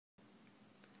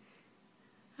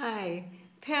Hi,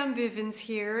 Pam Bivans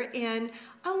here, and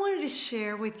I wanted to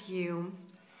share with you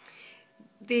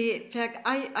in fact,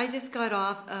 I just got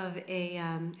off of a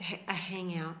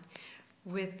hangout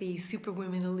with the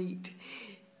Superwomen Elite.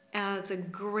 It's a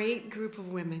great group of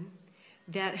women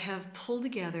that have pulled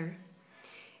together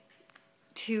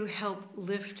to help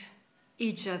lift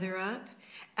each other up,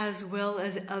 as well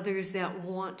as others that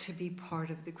want to be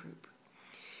part of the group.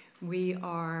 We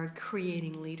are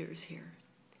creating leaders here.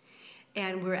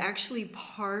 And we're actually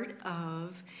part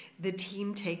of the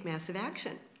Team Take Massive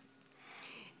Action.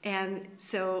 And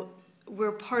so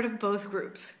we're part of both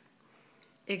groups,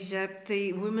 except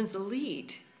the Women's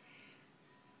Elite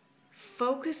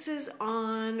focuses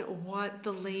on what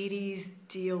the ladies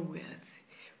deal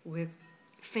with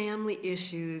family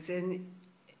issues and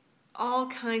all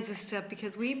kinds of stuff,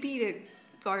 because we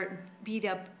beat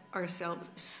up ourselves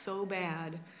so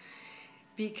bad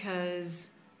because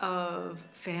of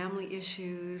family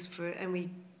issues, and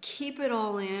we keep it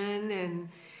all in, and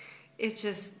it's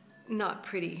just not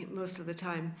pretty most of the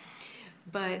time.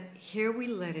 But here we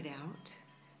let it out.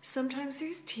 Sometimes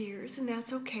there's tears, and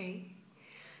that's okay.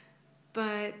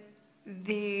 But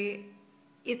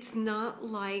it's not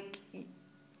like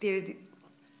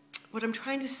what I'm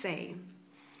trying to say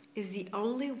is the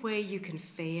only way you can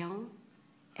fail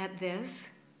at this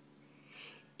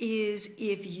is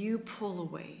if you pull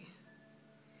away,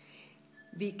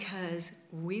 because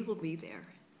we will be there.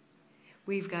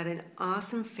 We've got an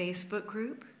awesome Facebook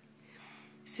group.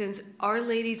 Since our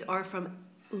ladies are from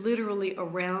literally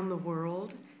around the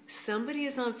world, somebody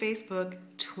is on Facebook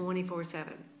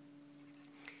 24/7.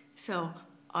 So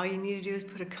all you need to do is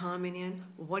put a comment in.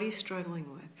 What are you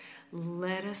struggling with?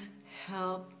 Let us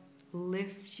help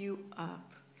lift you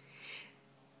up.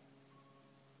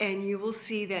 And you will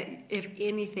see that, if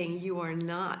anything, you are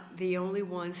not the only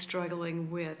one struggling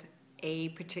with a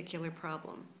particular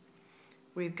problem.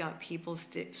 We've got people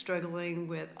struggling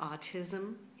with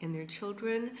autism in their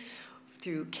children,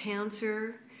 through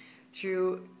cancer,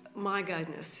 through, my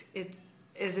goodness, it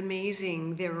is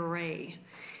amazing, their array.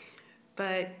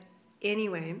 But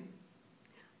anyway,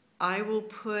 I will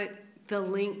put the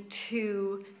link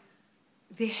to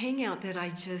the hangout that I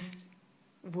just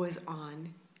was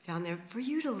on, down there, for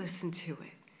you to listen to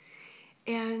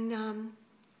it. And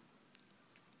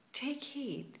take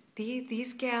heed.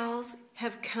 These gals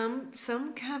have come,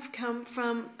 some have come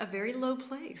from a very low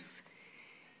place.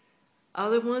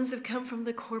 Other ones have come from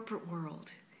the corporate world.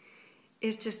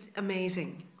 It's just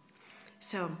amazing.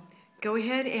 So go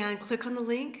ahead and click on the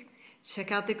link.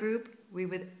 Check out the group. We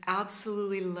would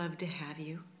absolutely love to have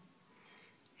you.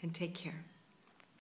 And take care.